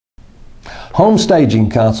Home staging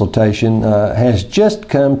consultation has just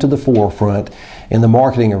come to the forefront in the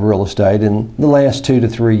marketing of real estate in the last 2 to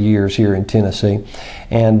 3 years here in Tennessee.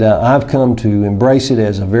 And I've come to embrace it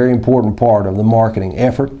as a very important part of the marketing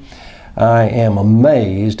effort. I am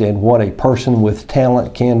amazed at what a person with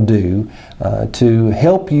talent can do to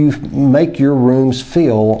help you make your rooms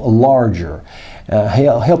feel larger,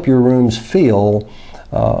 help your rooms feel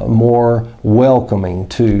more welcoming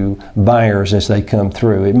to buyers as they come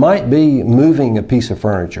through. It might be moving a piece of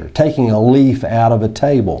furniture, taking a leaf out of a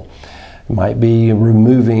table. It might be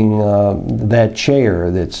removing that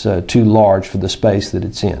chair that's too large for the space that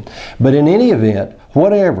it's in. But in any event,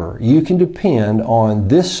 whatever, you can depend on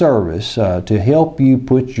this service to help you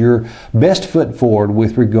put your best foot forward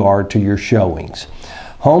with regard to your showings.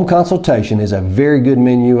 Home consultation is a very good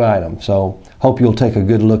menu item, so hope you'll take a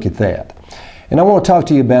good look at that. And I want to talk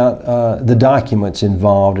to you about the documents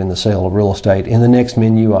involved in the sale of real estate in the next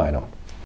menu item.